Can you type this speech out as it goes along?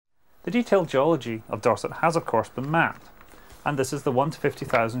The detailed geology of Dorset has of course been mapped, and this is the 1 to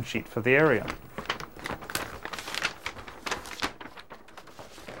 50,000 sheet for the area.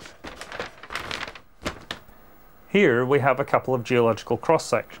 Here we have a couple of geological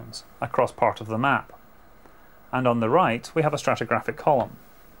cross-sections across part of the map, and on the right we have a stratigraphic column.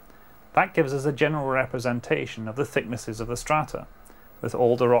 That gives us a general representation of the thicknesses of the strata, with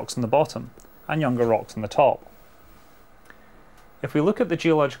older rocks in the bottom and younger rocks in the top. If we look at the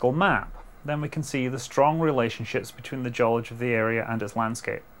geological map, then we can see the strong relationships between the geology of the area and its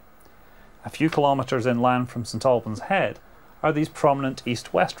landscape. A few kilometres inland from St Albans Head are these prominent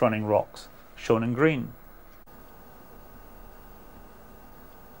east-west running rocks, shown in green.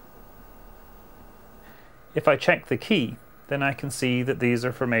 If I check the key, then I can see that these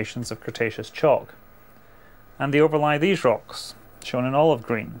are formations of Cretaceous chalk, and they overlie these rocks, shown in olive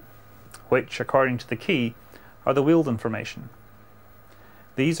green, which, according to the key, are the Wealden Formation.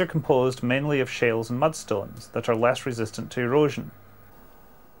 These are composed mainly of shales and mudstones that are less resistant to erosion.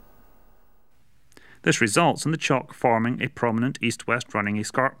 This results in the chalk forming a prominent east-west running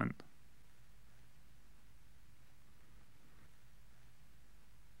escarpment.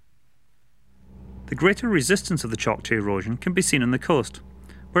 The greater resistance of the chalk to erosion can be seen on the coast,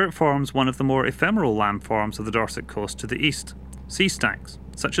 where it forms one of the more ephemeral landforms of the Dorset coast to the east, sea stacks,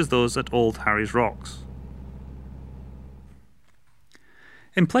 such as those at Old Harry's Rocks.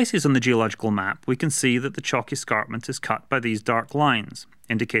 In places on the geological map we can see that the chalk escarpment is cut by these dark lines,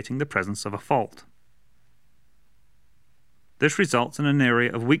 indicating the presence of a fault. This results in an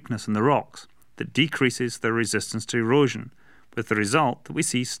area of weakness in the rocks that decreases their resistance to erosion, with the result that we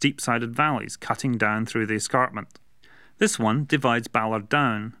see steep-sided valleys cutting down through the escarpment. This one divides Ballard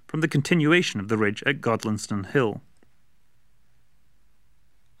Down from the continuation of the ridge at Godlinston Hill.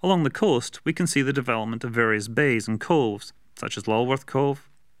 Along the coast we can see the development of various bays and coves, such as Lulworth Cove,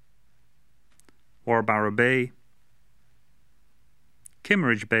 Warbarrow Bay,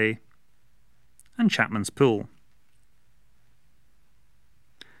 Kimmeridge Bay, and Chapman's Pool.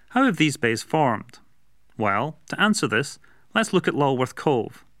 How have these bays formed? Well, to answer this, let's look at Lulworth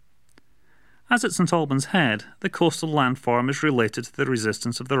Cove. As at St Albans Head, the coastal landform is related to the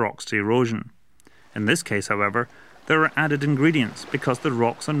resistance of the rocks to erosion. In this case, however, there are added ingredients because the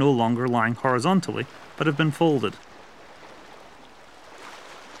rocks are no longer lying horizontally, but have been folded.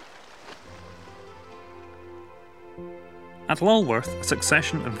 At Lulworth, a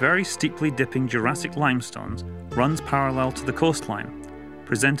succession of very steeply dipping Jurassic limestones runs parallel to the coastline,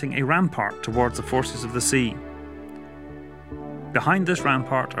 presenting a rampart towards the forces of the sea. Behind this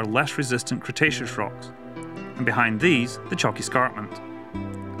rampart are less resistant Cretaceous rocks, and behind these the chalk escarpment.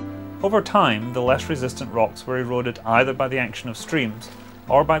 Over time, the less resistant rocks were eroded either by the action of streams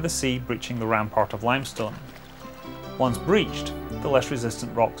or by the sea breaching the rampart of limestone. Once breached, the less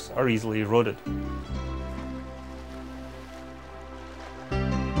resistant rocks are easily eroded.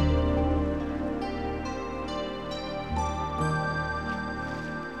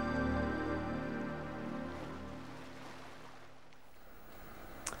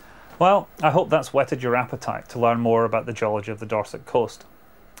 Well, I hope that's whetted your appetite to learn more about the geology of the Dorset coast.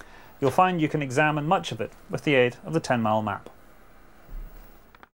 You'll find you can examine much of it with the aid of the 10 Mile Map.